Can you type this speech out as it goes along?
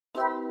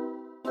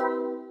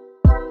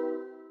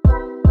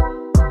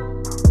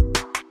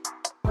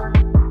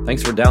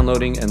Thanks for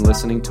downloading and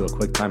listening to a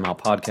Quick Timeout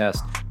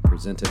podcast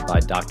presented by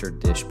Dr.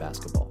 Dish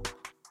Basketball.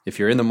 If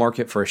you're in the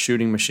market for a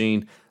shooting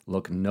machine,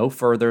 look no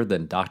further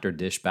than Dr.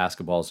 Dish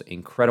Basketball's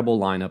incredible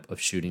lineup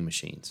of shooting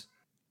machines.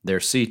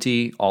 Their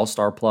CT,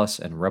 All-Star Plus,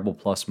 and Rebel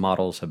Plus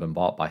models have been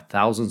bought by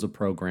thousands of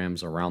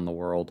programs around the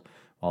world,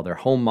 while their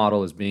home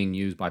model is being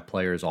used by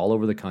players all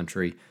over the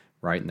country,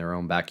 right in their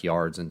own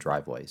backyards and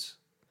driveways.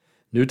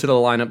 New to the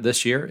lineup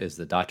this year is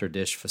the Dr.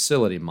 Dish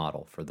Facility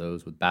model for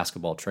those with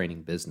basketball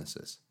training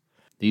businesses.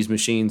 These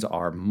machines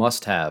are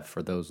must-have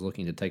for those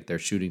looking to take their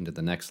shooting to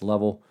the next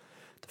level.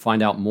 To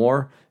find out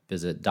more,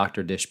 visit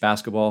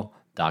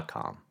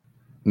drdishbasketball.com.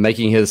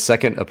 Making his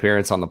second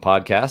appearance on the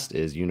podcast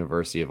is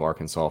University of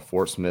Arkansas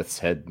Fort Smith's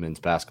head men's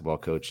basketball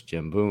coach,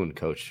 Jim Boone.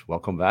 Coach,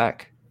 welcome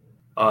back.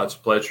 It's a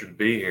pleasure to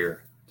be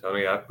here.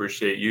 Tony, I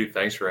appreciate you.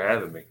 Thanks for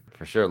having me.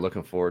 For sure.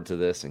 Looking forward to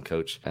this. And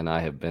Coach and I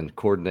have been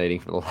coordinating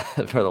for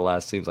the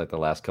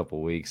last couple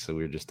of weeks. So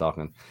we were just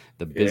talking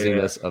the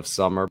busyness of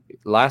summer.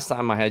 Last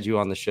time I had you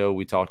on the show,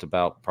 we talked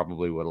about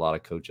probably what a lot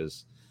of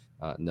coaches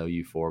know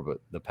you for, but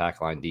the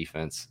pack line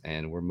defense.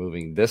 And we're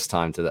moving this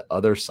time to the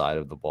other side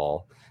of the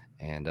ball.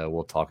 And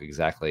we'll talk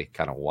exactly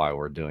kind of why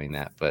we're doing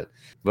that. But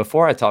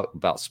before I talk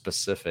about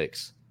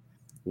specifics,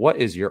 what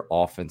is your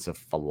offensive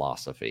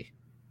philosophy?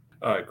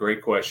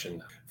 Great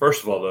question.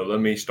 First of all, though, let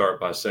me start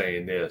by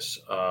saying this.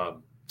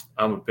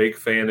 I'm a big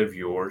fan of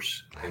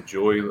yours. I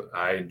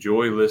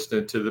enjoy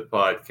listening to the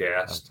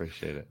podcast. I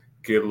appreciate it.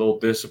 Get a little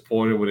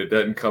disappointed when it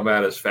doesn't come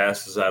out as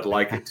fast as I'd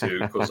like it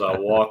to, because I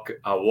walk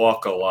a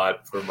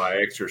lot for my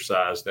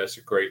exercise. That's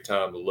a great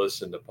time to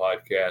listen to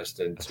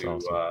podcasts and to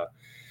awesome.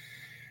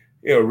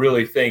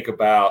 Really think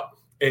about.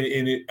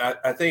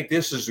 I think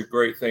this is a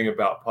great thing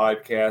about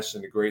podcasts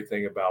and the great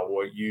thing about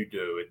what you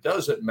do. It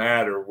doesn't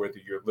matter whether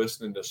you're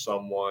listening to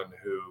someone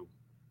who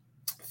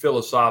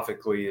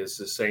philosophically is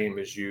the same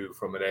as you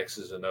from an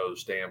X's and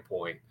O's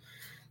standpoint.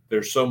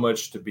 There's so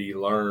much to be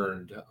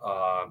learned,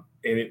 and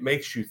it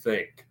makes you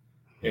think.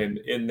 And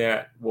in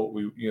that,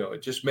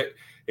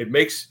 it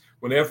makes,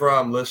 whenever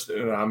I'm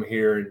listening and I'm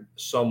hearing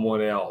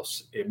someone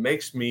else, it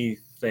makes me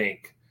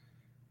think,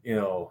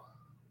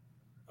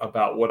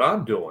 about what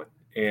I'm doing.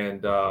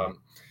 And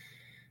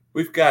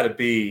we've got to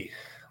be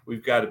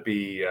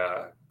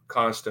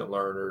constant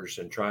learners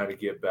and trying to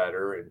get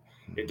better. And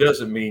it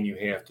doesn't mean you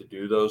have to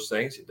do those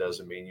things. It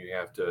doesn't mean you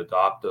have to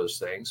adopt those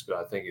things, but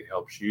I think it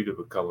helps you to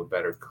become a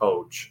better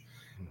coach.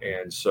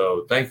 And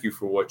so thank you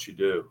for what you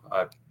do.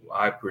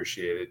 I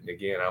appreciate it. And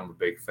again, I'm a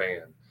big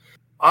fan.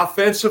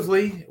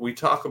 Offensively, we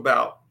talk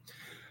about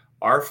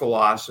our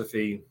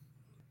philosophy,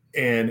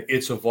 and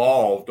it's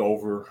evolved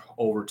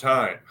over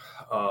time.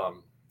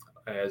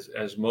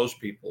 As most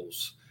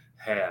people's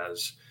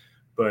has,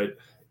 but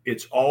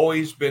it's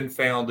always been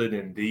founded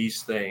in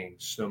these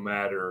things, no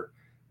matter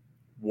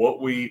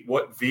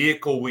what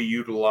vehicle we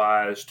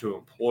utilize to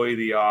employ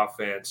the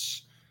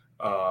offense,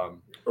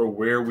 or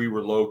where we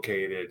were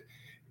located.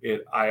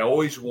 I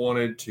always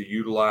wanted to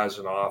utilize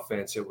an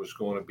offense that was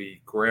going to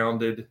be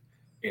grounded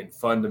in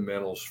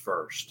fundamentals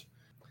first.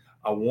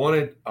 I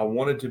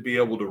wanted to be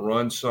able to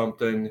run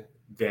something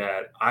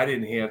that I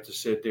didn't have to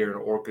sit there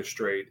and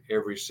orchestrate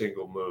every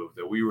single move,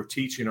 that we were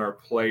teaching our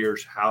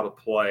players how to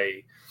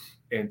play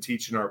and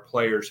teaching our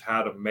players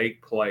how to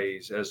make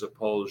plays as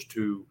opposed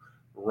to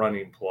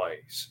running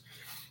plays.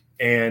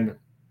 And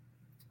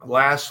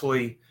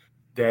lastly,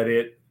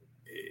 and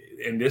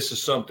this is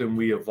something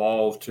we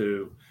evolved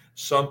to,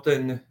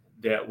 something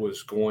that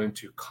was going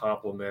to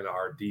complement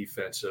our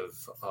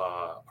defensive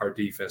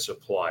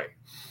play.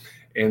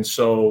 And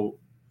so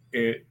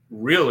it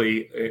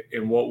really,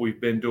 in what we've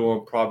been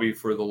doing probably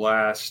for the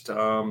last,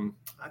 I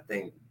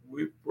think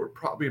we're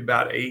probably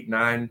about 8,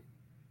 9,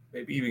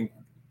 maybe even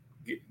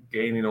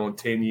gaining on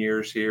 10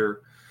 years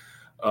here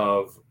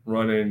of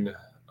running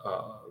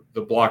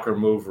the blocker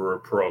mover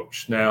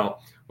approach. Now,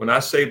 when I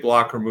say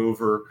blocker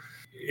mover,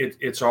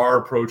 it's our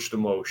approach to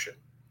motion,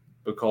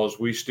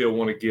 because we still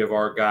want to give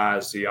our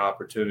guys the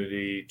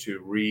opportunity to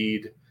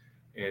read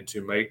and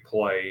to make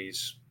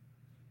plays,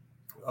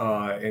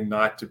 and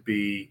not to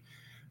be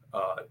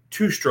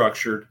too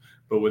structured.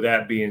 But with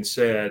that being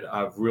said,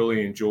 I've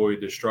really enjoyed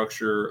the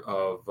structure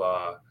of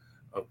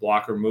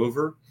blocker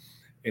mover.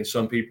 And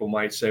some people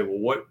might say,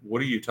 well,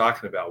 what are you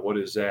talking about? What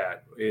is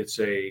that? It's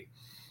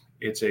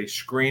a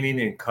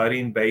screening and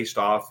cutting based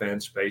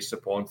offense based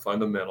upon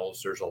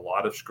fundamentals. There's a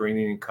lot of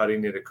screening and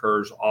cutting that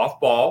occurs off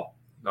ball,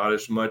 not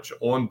as much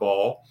on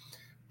ball,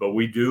 but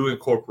we do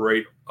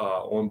incorporate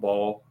on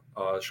ball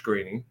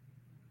screening.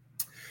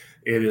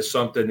 It is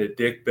something that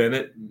Dick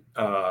Bennett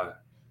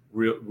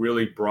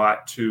really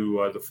brought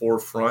to the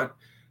forefront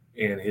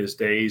in his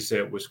days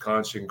at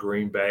Wisconsin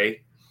Green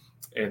Bay.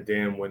 And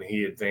then when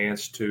he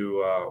advanced to,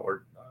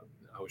 or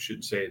I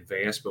shouldn't say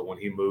advanced, but when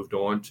he moved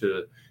on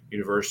to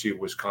University of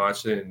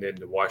Wisconsin and then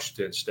to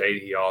Washington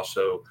State, he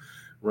also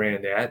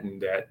ran that. And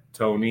that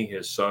Tony,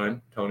 his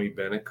son, Tony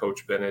Bennett,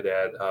 Coach Bennett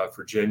at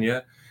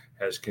Virginia,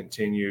 has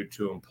continued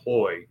to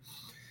employ.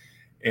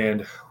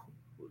 And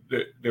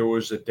there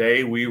was a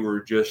day we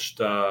were just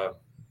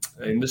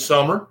in the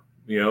summer,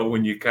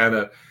 when you kind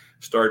of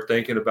start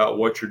thinking about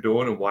what you're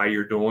doing and why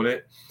you're doing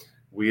it.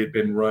 We had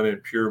been running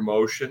pure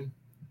motion,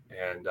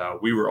 and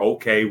we were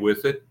okay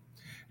with it.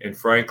 And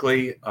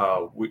frankly,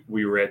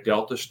 we were at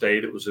Delta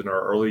State. It was in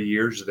our early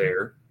years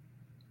there.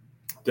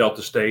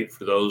 Delta State,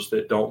 for those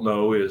that don't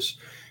know, is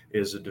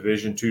a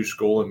Division II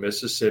school in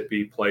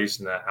Mississippi, plays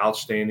in the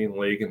outstanding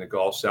league in the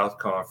Gulf South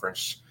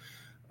Conference.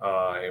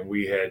 And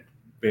we had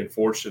been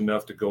fortunate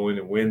enough to go in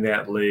and win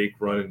that league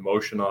running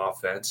motion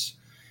offense.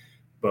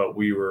 But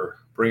we were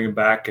bringing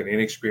back an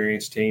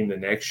inexperienced team the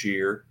next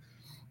year.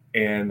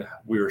 And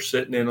we were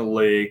sitting in a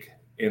league,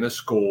 in a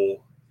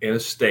school, in a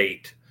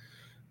state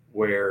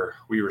where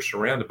we were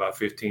surrounded by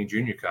 15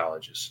 junior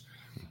colleges.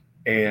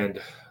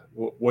 And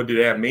what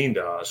did that mean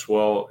to us?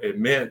 Well, it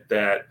meant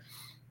that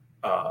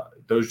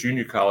those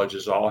junior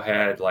colleges all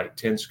had like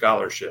 10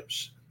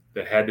 scholarships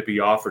that had to be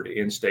offered to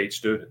in-state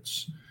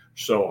students.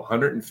 So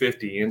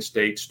 150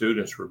 in-state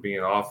students were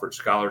being offered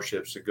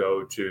scholarships to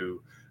go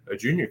to a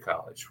junior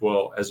college.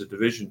 Well, as a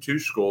Division II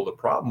school, the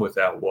problem with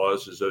that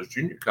is those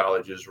junior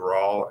colleges were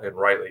all, and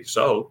rightly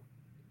so,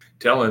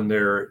 telling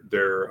their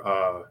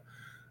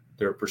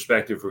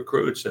prospective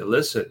recruits that,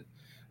 listen,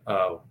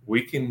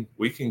 we can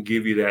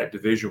give you that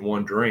Division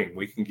I dream.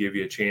 We can give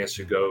you a chance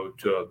to go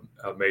to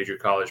a major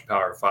college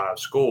Power 5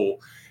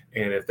 school.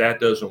 And if that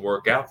doesn't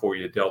work out for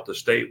you, Delta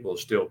State will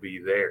still be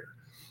there.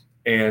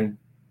 And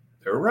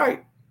they're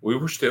right. We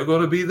were still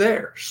going to be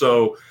there.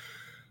 So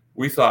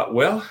we thought,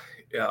 well,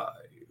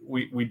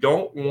 we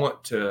don't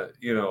want to,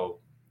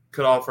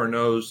 cut off our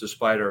nose to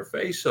spite our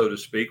face, so to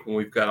speak, when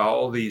we've got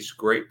all these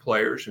great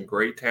players and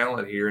great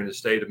talent here in the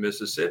state of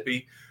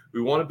Mississippi.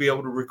 We want to be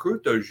able to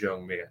recruit those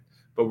young men,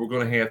 but we're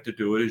going to have to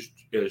do it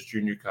as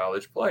junior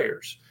college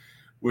players,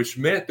 which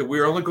meant that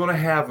we're only going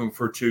to have them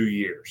for 2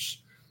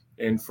 years.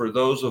 And for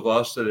those of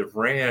us that have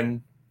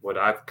ran what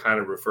I've kind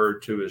of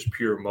referred to as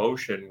pure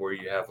motion, where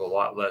you have a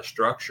lot less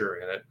structure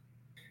in it,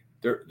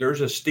 there's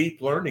a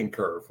steep learning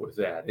curve with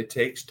that. It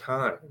takes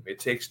time. It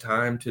takes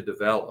time to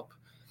develop.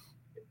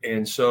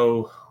 And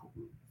so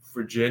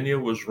Virginia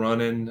was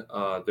running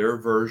their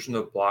version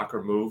of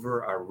blocker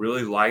mover. I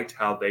really liked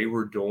how they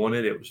were doing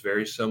it. It was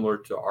very similar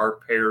to our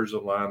pairs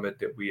alignment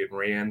that we had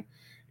ran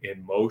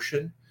in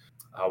motion.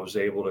 I was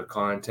able to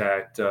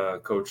contact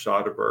Coach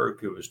Soderberg,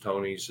 who was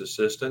Tony's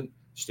assistant,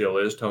 still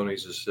is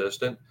Tony's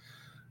assistant.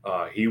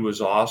 He was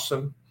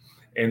awesome.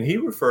 And he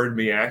referred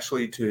me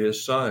actually to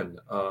his son,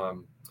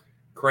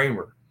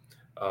 Kramer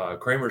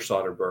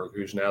Soderberg,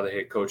 who's now the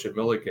head coach at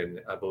Milligan,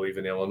 I believe,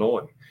 in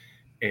Illinois.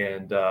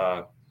 And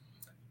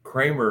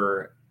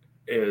Kramer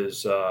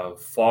is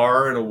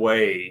far and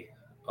away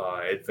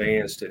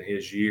advanced in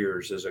his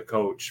years as a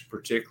coach,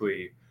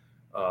 particularly,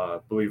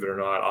 believe it or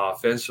not,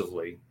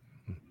 offensively,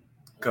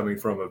 coming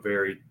from a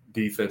very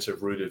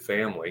defensive-rooted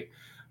family,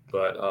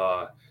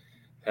 but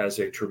has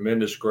a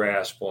tremendous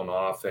grasp on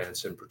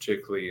offense, and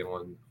particularly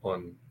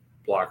on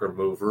blocker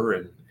mover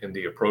and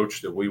the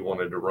approach that we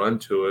wanted to run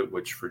to it,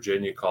 which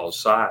Virginia calls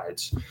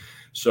sides.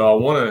 So I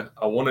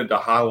wanted to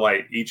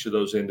highlight each of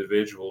those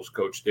individuals,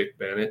 Coach Dick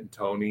Bennett and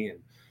Tony and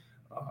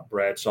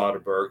Brad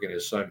Soderberg and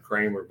his son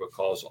Kramer,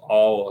 because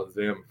all of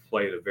them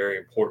played a very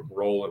important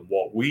role in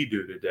what we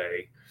do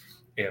today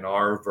in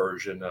our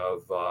version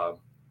of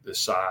the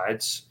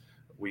sides.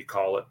 We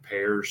call it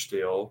pairs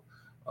still,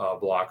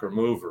 blocker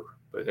mover,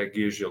 but that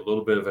gives you a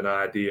little bit of an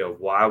idea of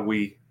why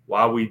we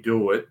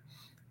do it.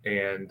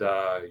 And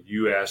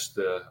you asked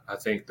I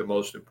think the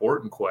most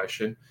important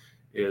question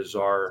is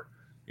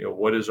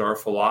what is our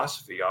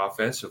philosophy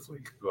offensively?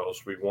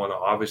 Because we want to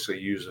obviously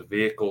use a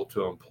vehicle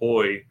to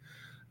employ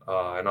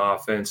an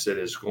offense that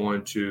is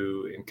going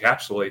to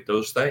encapsulate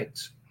those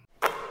things.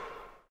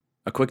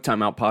 A Quick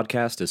Timeout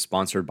podcast is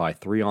sponsored by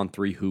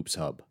 3on3 Hoops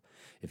Hub.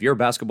 If you're a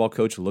basketball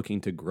coach looking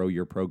to grow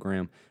your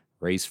program,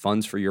 raise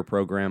funds for your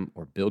program,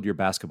 or build your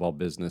basketball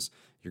business,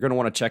 you're going to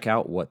want to check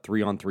out what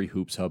 3on3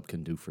 Hoops Hub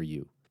can do for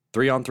you.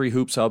 3on3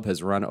 Hoops Hub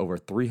has run over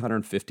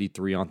 350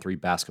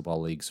 3on3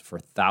 basketball leagues for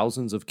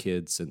thousands of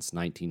kids since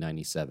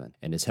 1997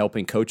 and is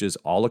helping coaches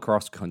all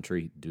across the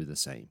country do the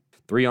same.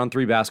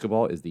 3on3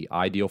 basketball is the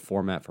ideal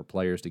format for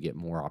players to get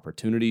more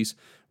opportunities,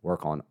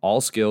 work on all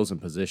skills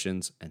and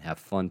positions, and have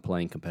fun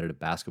playing competitive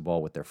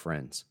basketball with their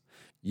friends.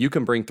 You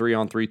can bring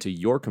 3on3 to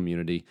your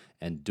community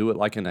and do it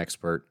like an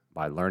expert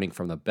by learning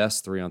from the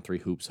best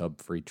 3on3 Hoops Hub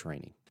free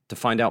training. To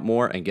find out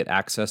more and get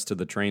access to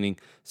the training,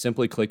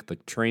 simply click the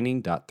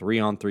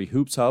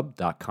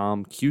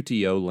training.3on3hoopshub.com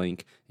QTO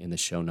link in the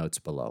show notes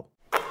below.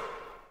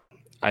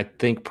 I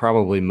think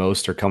probably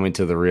most are coming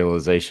to the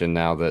realization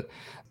now that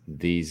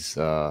these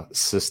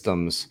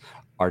systems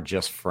are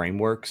just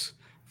frameworks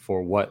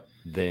for what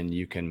then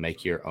you can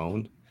make your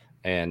own.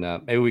 And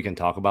maybe we can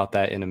talk about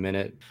that in a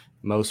minute.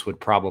 Most would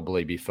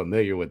probably be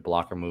familiar with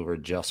blocker mover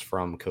just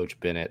from Coach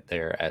Bennett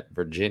there at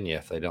Virginia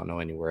if they don't know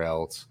anywhere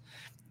else.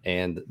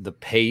 And the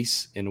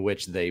pace in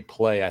which they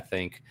play, I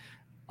think,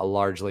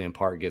 largely in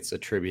part gets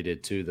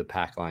attributed to the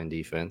pack line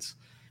defense,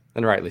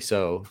 and rightly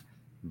so.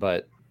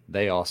 But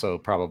they also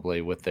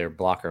probably, with their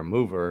blocker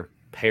mover,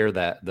 pair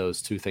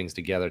those two things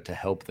together to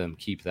help them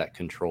keep that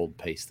controlled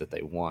pace that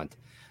they want.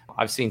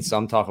 I've seen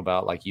some talk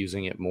about like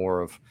using it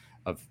more of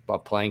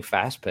playing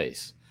fast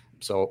pace.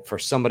 So for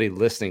somebody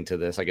listening to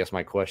this, I guess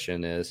my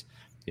question is,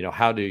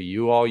 how do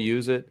you all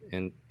use it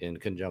in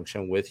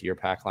conjunction with your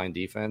pack line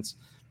defense?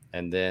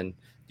 And then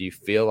do you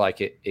feel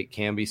like it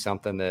can be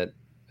something that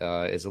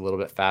is a little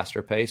bit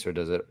faster pace, or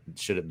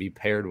should it be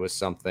paired with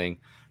something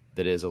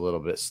that is a little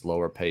bit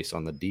slower pace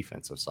on the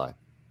defensive side?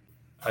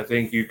 I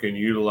think you can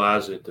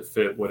utilize it to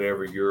fit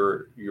whatever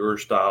your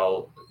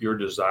style, your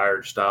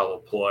desired style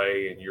of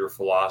play, and your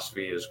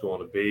philosophy is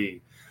going to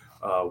be.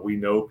 We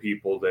know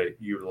people that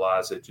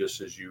utilize it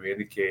just as you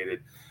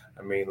indicated.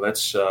 I mean,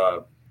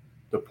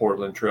 the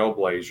Portland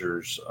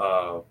Trailblazers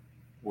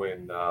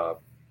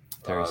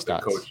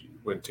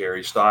when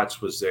Terry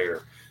Stotts was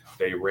there,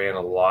 they ran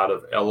a lot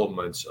of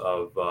elements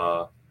of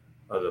the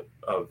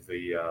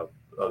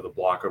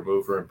blocker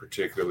mover, and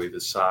particularly the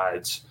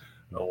sides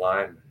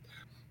alignment.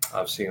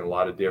 I've seen a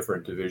lot of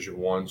different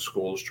Division I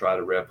schools try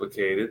to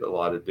replicate it. A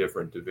lot of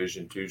different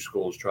Division II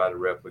schools try to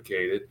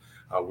replicate it.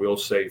 I will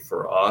say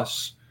for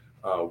us,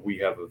 we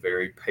have a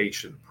very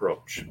patient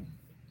approach.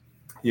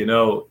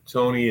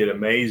 Tony, it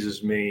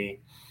amazes me,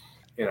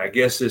 and I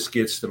guess this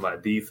gets to my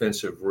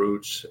defensive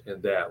roots,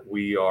 and that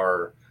we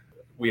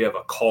have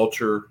a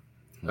culture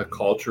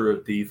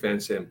of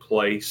defense in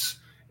place.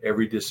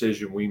 Every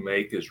decision we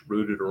make is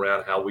rooted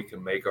around how we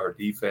can make our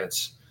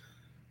defense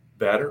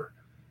better.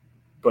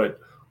 But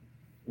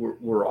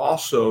we're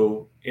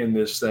also in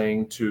this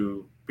thing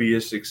to be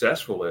as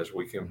successful as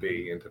we can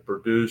be and to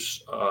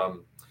produce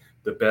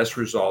the best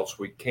results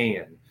we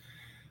can.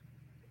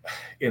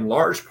 In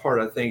large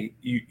part, I think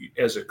you,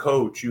 as a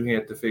coach, you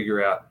have to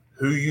figure out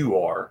who you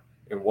are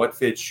and what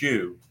fits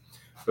you,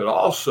 but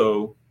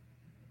also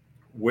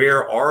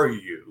where are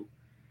you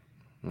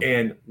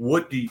and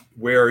what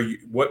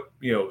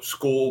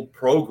school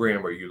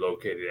program are you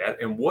located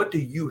at, and what do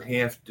you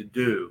have to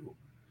do?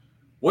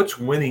 What's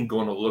winning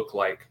going to look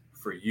like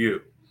for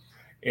you?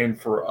 And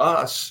for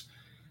us,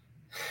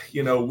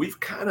 we've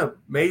kind of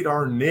made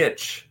our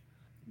niche,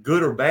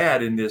 good or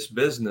bad, in this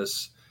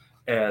business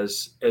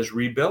as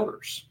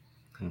rebuilders.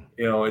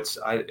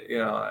 I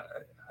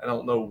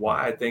don't know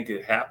why. I think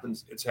it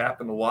happens. It's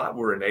happened a lot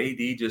where an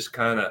AD just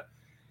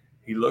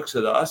he looks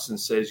at us and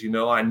says,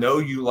 I know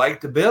you like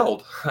to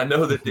build. I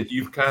know that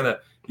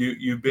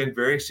you've been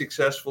very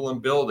successful in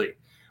building.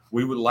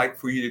 We would like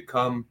for you to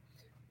come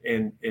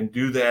and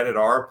do that at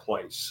our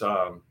place.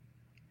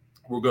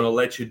 We're going to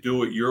let you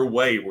do it your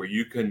way, where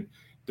you can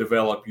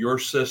develop your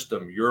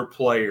system, your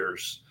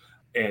players,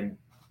 and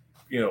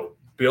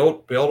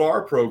build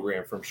our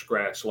program from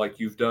scratch like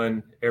you've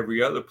done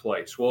every other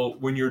place. Well,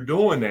 when you're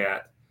doing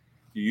that,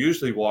 you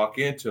usually walk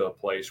into a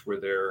place where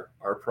there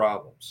are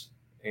problems,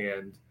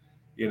 and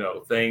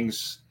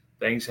things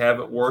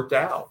haven't worked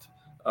out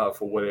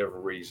for whatever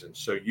reason.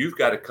 So you've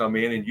got to come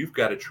in and you've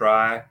got to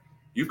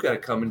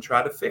come and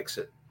try to fix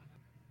it.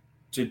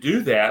 To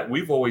do that,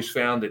 we've always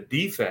found that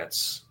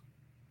defense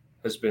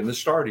has been the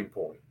starting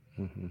point.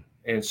 Mm-hmm.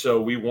 And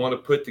so we want to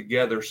put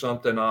together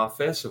something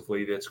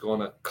offensively that's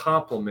going to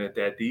complement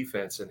that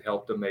defense and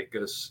help to make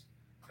us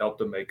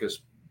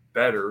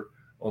better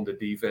on the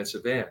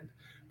defensive end,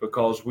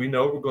 because we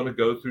know we're going to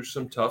go through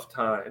some tough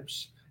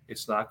times.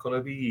 It's not going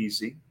to be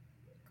easy.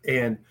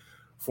 And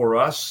for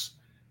us,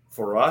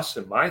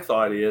 and my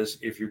thought is,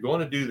 if you're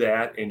going to do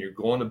that and you're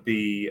going to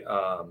be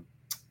an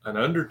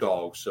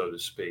underdog, so to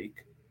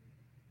speak,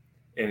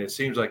 and it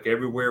seems like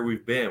everywhere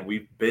we've been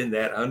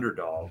that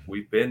underdog.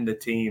 We've been the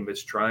team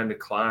that's trying to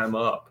climb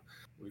up.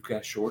 We've got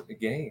to shorten the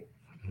game.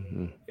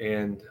 Mm-hmm.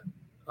 And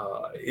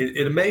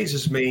it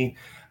amazes me.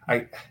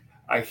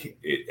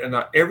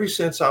 Ever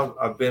since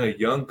I've been a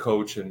young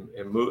coach and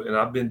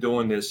I've been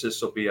doing this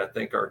will be, I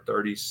think, our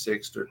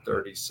 36th or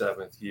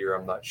 37th year.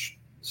 I'm not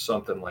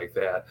something like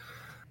that.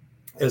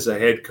 As a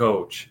head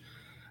coach,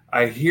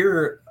 I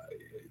hear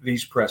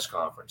these press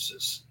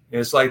conferences, and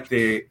it's like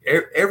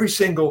every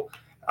single.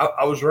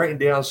 I was writing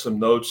down some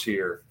notes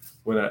here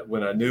when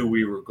I knew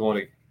we were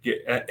going to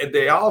get, and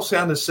they all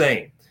sound the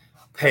same: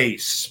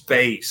 pace,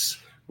 space.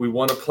 We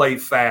want to play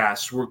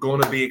fast. We're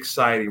going to be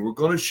exciting. We're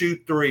going to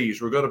shoot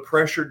threes. We're going to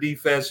pressure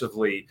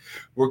defensively.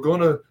 We're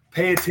going to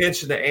pay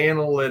attention to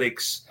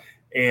analytics,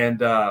 and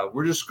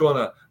we're going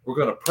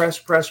to press,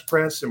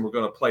 and we're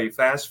going to play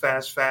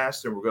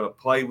fast, and we're going to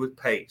play with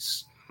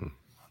pace.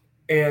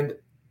 And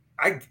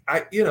I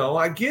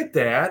get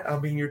that. I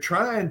mean, you're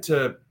trying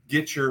to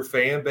get your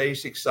fan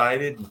base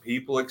excited and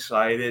people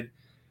excited,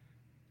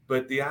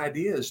 but the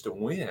idea is to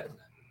win.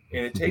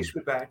 And it takes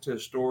me back to a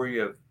story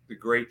of the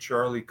great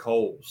Charlie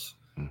Coles.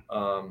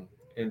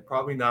 And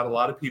probably not a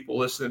lot of people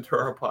listening to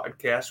our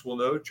podcast will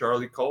know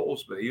Charlie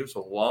Coles, but he was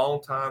a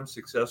long-time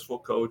successful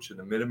coach in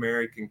the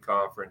Mid-American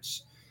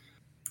Conference.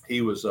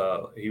 He was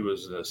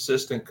an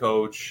assistant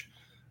coach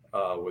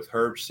with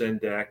Herb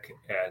Sendek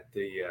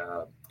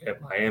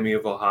at Miami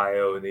of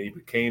Ohio, and then he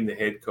became the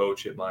head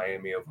coach at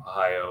Miami of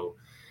Ohio.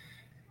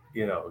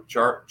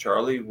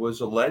 Charlie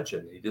was a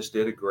legend. He just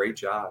did a great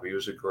job. He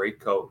was a great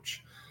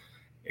coach.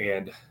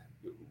 And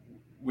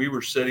we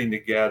were sitting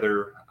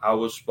together. I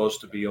was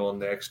supposed to be on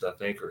next, I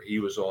think, or he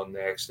was on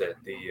next at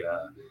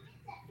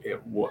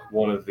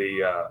one of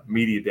the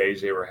media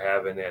days they were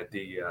having at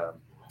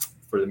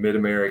for the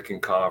Mid-American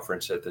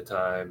Conference at the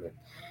time. And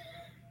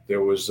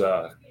there was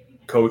a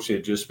coach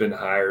had just been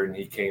hired, and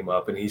he came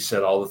up and he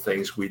said all the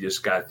things we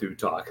just got through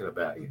talking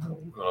about. We're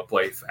going to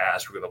play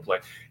fast. We're going to play.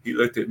 He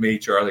looked at me,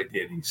 Charlie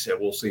did. He said,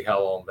 "We'll see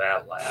how long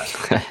that lasts."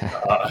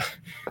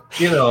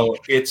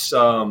 It's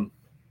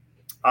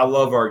I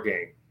love our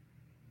game.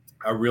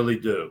 I really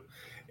do.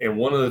 And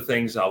one of the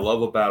things I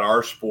love about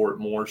our sport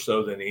more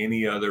so than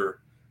any other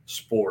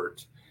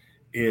sport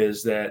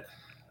is that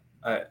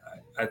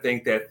I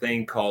think that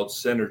thing called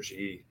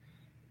synergy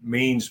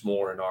means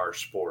more in our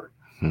sport,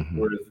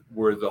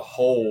 where the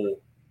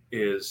whole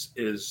is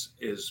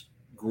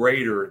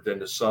greater than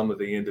the sum of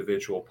the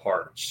individual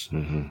parts.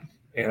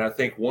 And I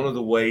think one of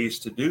the ways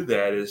to do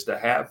that is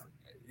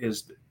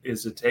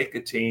to take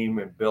a team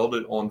and build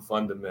it on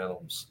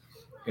fundamentals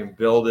and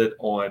build it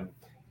on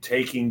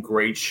taking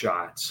great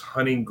shots,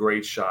 hunting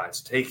great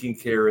shots, taking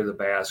care of the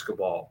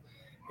basketball,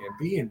 and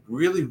being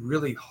really,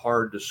 really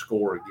hard to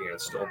score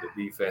against on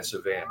the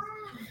defensive end.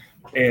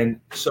 And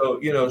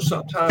so,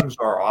 sometimes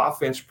our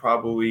offense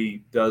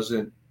probably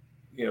doesn't,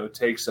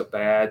 takes a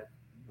bad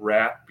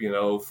rap,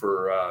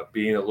 for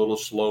being a little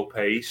slow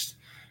paced,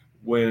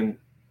 when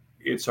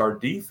it's our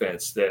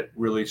defense that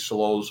really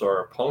slows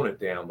our opponent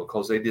down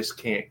because they just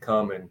can't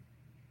come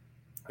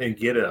and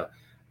get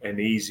an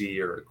easy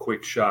or a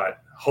quick shot,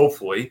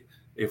 hopefully,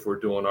 if we're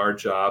doing our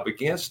job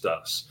against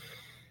us.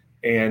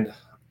 And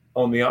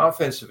on the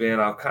offensive end,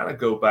 I'll kind of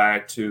go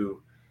back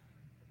to,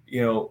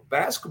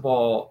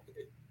 basketball,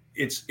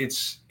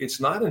 it's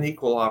not an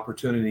equal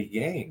opportunity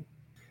game.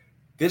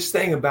 This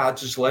thing about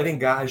just letting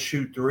guys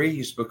shoot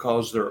threes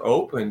because they're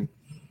open,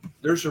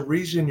 there's a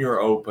reason you're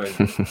open.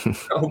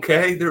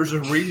 Okay? There's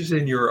a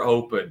reason you're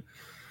open.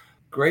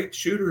 Great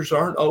shooters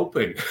aren't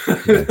open.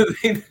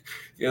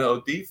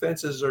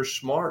 Defenses are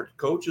smart.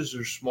 Coaches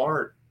are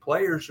smart.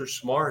 Players are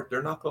smart.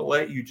 They're not going to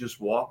let you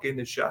just walk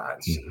into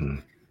shots.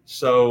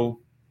 So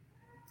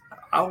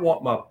I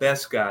want my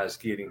best guys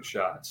getting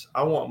shots.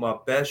 I want my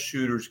best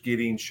shooters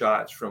getting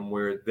shots from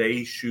where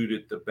they shoot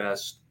it the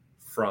best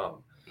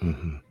from.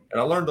 And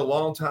I learned a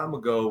long time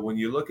ago, when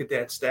you look at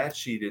that stat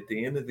sheet at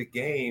the end of the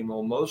game,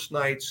 on most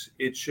nights,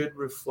 it should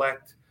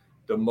reflect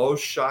the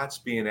most shots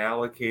being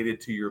allocated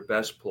to your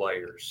best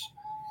players.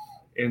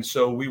 And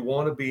so we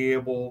want to be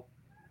able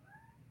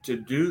to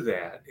do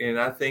that. And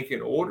I think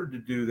in order to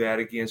do that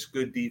against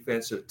good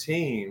defensive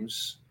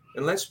teams,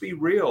 and let's be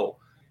real,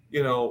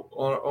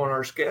 on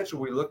our schedule,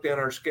 we looked at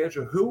our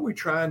schedule. Who are we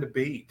trying to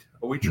beat?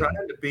 Are we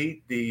trying to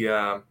beat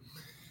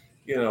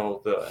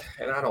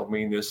and I don't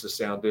mean this to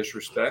sound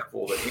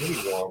disrespectful to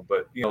anyone,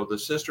 but, the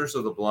Sisters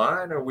of the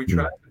Blind? Are we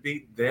trying to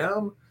beat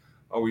them?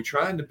 Are we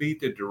trying to beat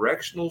the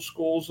directional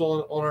schools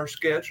on our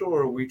schedule?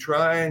 Or are we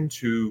trying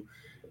to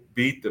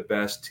beat the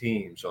best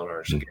teams on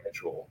our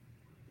schedule?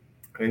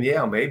 And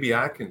yeah, maybe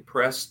I can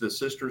press the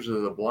Sisters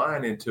of the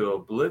Blind into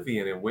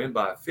oblivion and win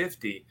by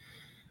 50.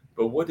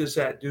 But what does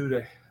that do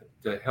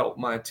to help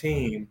my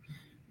team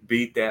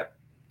beat that,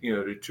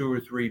 the two or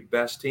three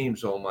best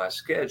teams on my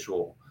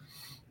schedule?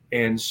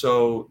 And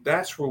so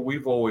that's where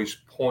we've always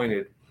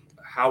pointed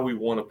how we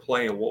want to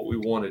play and what we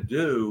want to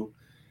do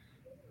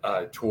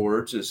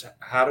towards is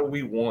how do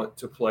we want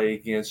to play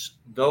against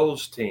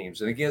those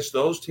teams? And against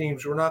those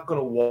teams, we're not going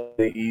to want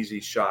the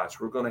easy shots.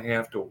 We're going to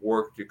have to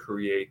work to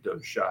create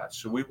those shots.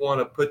 So we want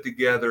to put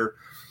together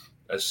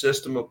a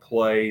system of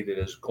play that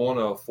is going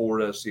to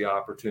afford us the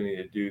opportunity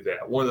to do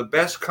that. One of the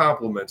best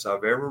compliments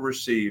I've ever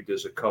received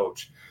as a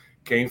coach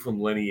came from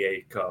Lenny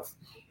Acuff,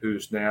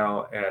 who's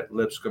now at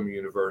Lipscomb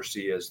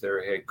University as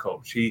their head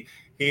coach.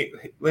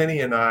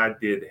 Lenny and I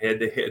did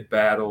head-to-head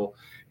battle,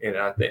 and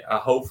I think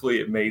hopefully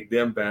it made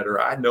them better.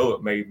 I know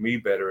it made me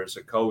better as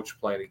a coach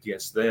playing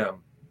against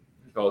them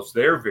because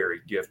they're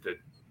very gifted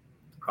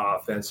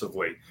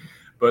offensively.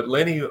 But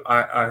Lenny,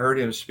 I heard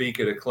him speak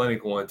at a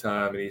clinic one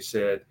time, and he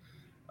said,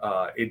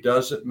 it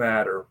doesn't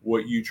matter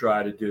what you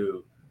try to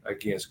do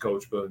against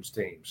Coach Boone's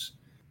teams.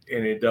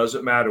 And it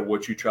doesn't matter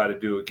what you try to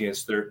do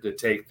against to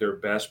take their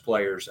best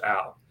players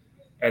out.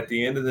 At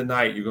the end of the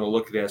night, you're going to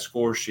look at that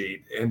score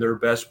sheet, and their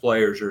best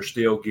players are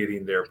still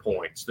getting their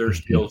points. They're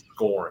still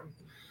scoring.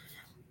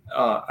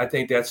 I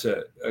think that's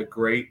a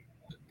great,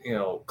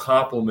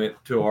 compliment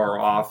to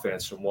our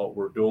offense and what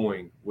we're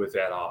doing with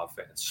that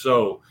offense.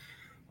 So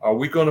are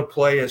we going to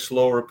play a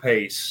slower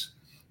pace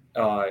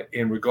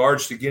in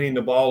regards to getting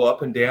the ball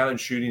up and down and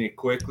shooting it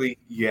quickly?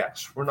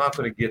 Yes, we're not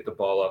going to get the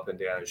ball up and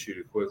down and shoot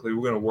it quickly.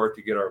 We're going to work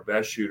to get our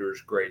best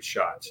shooters great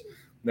shots.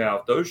 Now,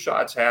 if those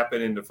shots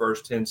happen in the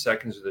first 10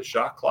 seconds of the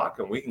shot clock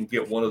and we can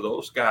get one of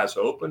those guys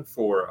open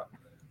for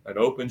an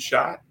open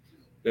shot,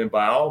 then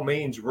by all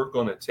means, we're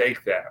going to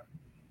take that.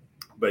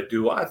 But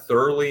do I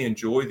thoroughly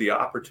enjoy the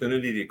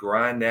opportunity to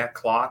grind that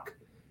clock?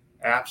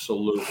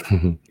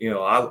 Absolutely.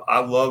 I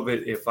love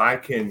it if I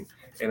can.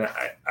 And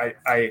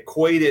I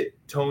equate it,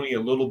 Tony, a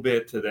little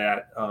bit to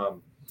that.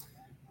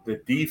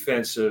 the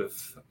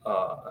defensive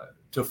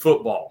to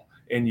football.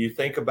 And you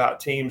think about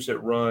teams that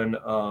run,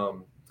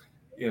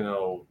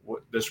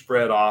 the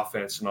spread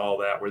offense and all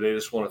that, where they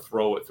just want to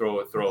throw it.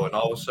 And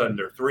all of a sudden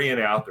they're 3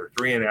 and out, they're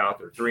 3 and out,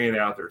 they're 3 and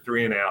out, they're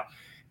 3 and out.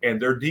 And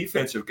their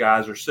defensive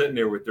guys are sitting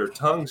there with their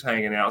tongues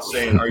hanging out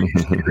saying, are you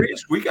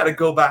serious? We got to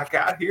go back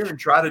out here and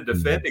try to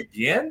defend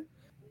again?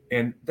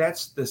 And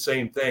that's the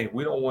same thing.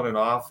 We don't want an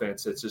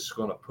offense that's just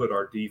going to put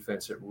our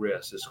defense at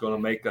risk. It's going to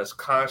make us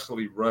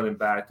constantly running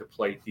back to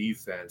play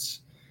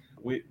defense.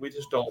 We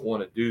just don't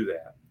want to do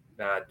that.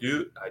 Now, I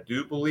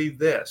do believe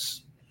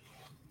this.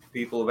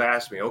 People have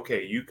asked me,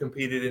 okay, you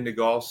competed in the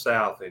Gulf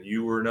South and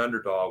you were an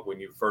underdog when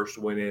you first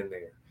went in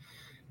there.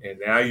 And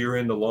now you're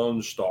in the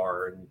Lone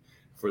Star. And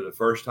for the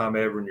first time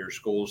ever in your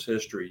school's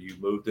history, you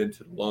moved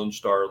into the Lone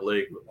Star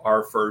League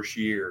our first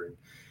year. And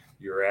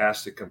you're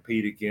asked to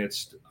compete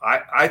against,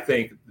 I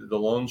think the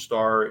Lone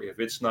Star, if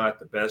it's not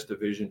the best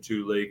Division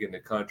II league in the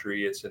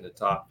country, it's in the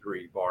top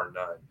 3, bar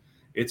none.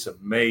 It's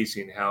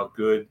amazing how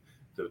good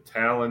the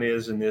talent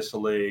is in this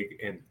league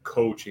and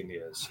coaching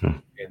is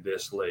in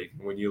this league.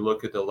 When you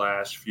look at the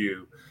last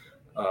few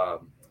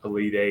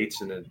Elite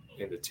Eights and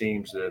the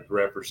teams that have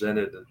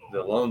represented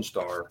the Lone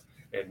Star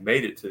and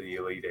made it to the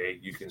Elite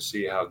Eight, you can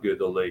see how good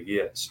the league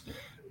is.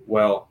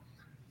 Well,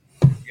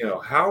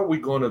 how are we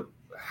going to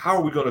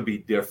be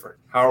different?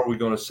 How are we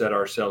going to set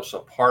ourselves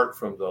apart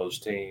from those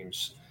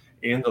teams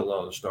in the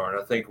Lone Star?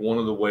 And I think one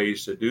of the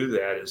ways to do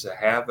that is to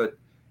have an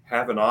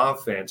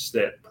offense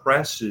that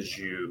presses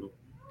you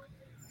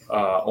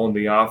on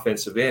the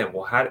offensive end.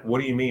 Well, what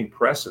do you mean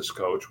presses,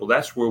 Coach? Well,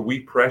 that's where we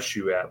press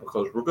you at,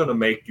 because we're going to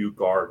make you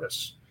guard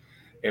us,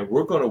 and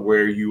we're going to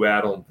wear you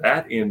out on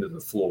that end of the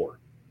floor.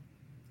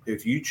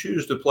 If you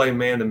choose to play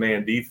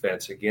man-to-man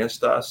defense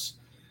against us,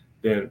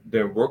 then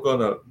we're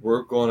gonna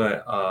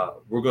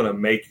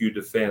make you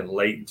defend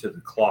late into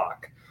the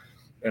clock.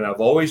 And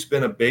I've always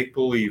been a big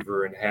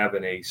believer in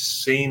having a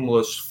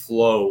seamless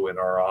flow in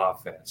our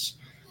offense.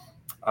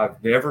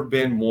 I've never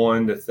been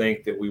one to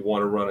think that we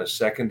want to run a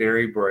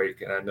secondary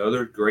break. And I know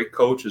there are great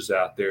coaches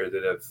out there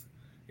that have,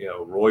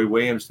 Roy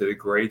Williams did a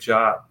great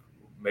job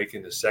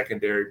making the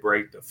secondary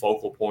break the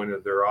focal point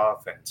of their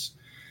offense.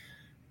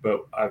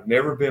 But I've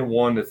never been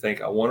one to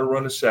think I want to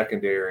run a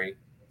secondary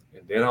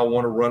and then I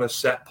want to run a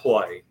set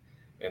play.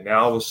 And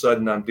now all of a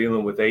sudden I'm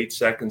dealing with 8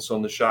 seconds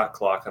on the shot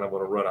clock and I'm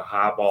going to run a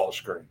high ball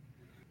screen.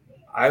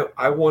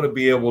 I want to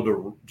be able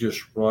to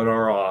just run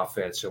our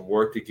offense and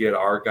work to get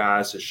our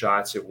guys the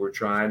shots that we're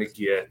trying to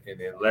get. And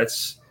then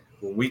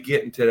when we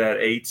get into that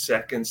 8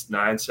 seconds,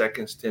 9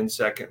 seconds,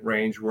 10-second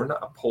range, we're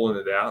not pulling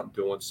it out and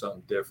doing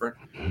something different.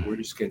 We're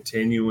just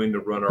continuing to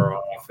run our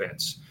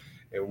offense.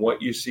 And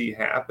what you see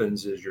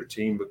happens is your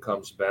team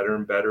becomes better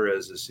and better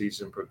as the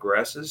season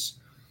progresses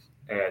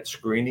at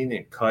screening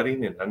and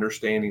cutting and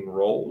understanding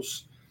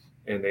roles.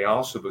 And they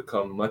also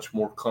become much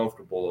more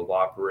comfortable of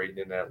operating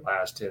in that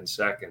last 10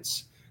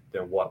 seconds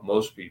than what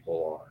most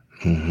people are.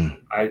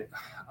 Mm-hmm.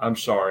 I'm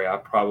sorry, I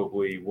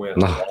probably went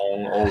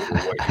long over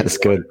what you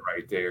wanted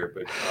right there,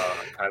 but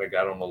I kind of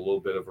got on a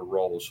little bit of a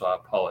roll, so I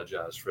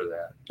apologize for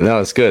that.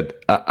 No, it's good.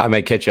 I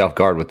may catch you off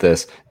guard with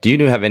this. Do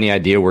you have any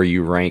idea where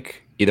you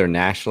rank either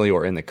nationally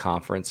or in the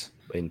conference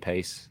in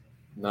pace?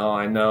 No,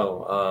 I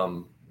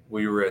know.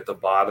 We were at the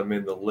bottom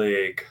in the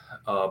league.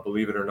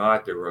 Believe it or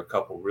not, there were a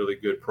couple really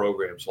good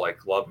programs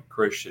like Lubbock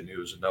Christian, who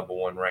was the number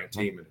 1 ranked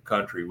team in the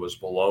country, was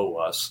below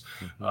us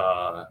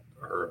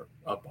or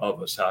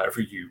above us.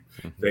 However,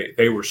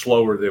 they were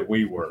slower than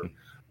we were,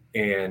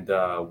 and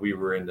we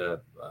were in the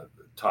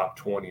top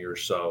 20 or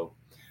so.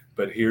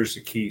 But here's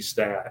the key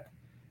stat: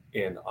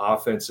 in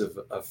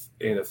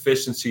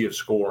efficiency of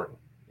scoring,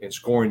 in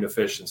scoring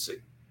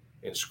efficiency,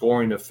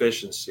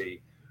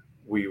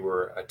 we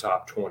were a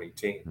top 20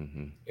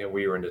 team, and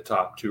we were in the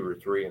top 2 or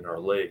 3 in our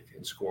league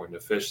in scoring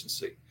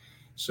efficiency.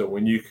 So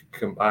when you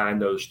combine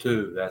those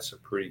two, that's a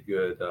pretty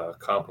good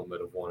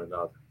complement of one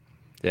another.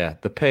 Yeah,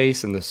 the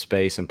pace and the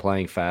space and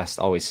playing fast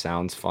always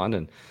sounds fun,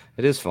 and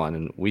it is fun,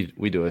 and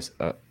we do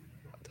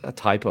a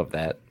type of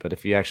that. But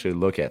if you actually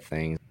look at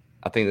things,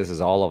 I think this is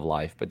all of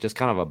life, but just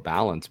kind of a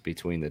balance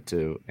between the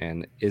two.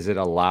 And is it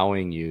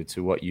allowing you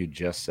to what you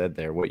just said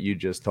there? What you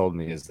just told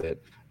me is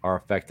that our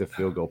effective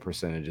field goal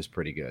percentage is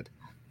pretty good.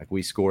 Like,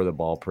 we score the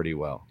ball pretty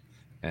well.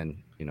 And,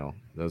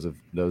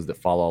 those that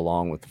follow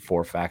along with the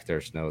 4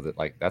 factors know that,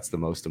 like, that's the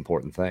most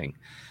important thing.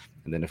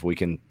 And then if we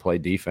can play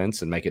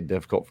defense and make it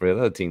difficult for the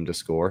other team to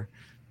score,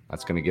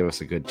 that's going to give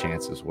us a good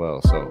chance as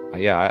well. So,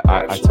 yeah,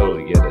 I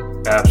totally get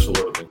it.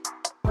 Absolutely.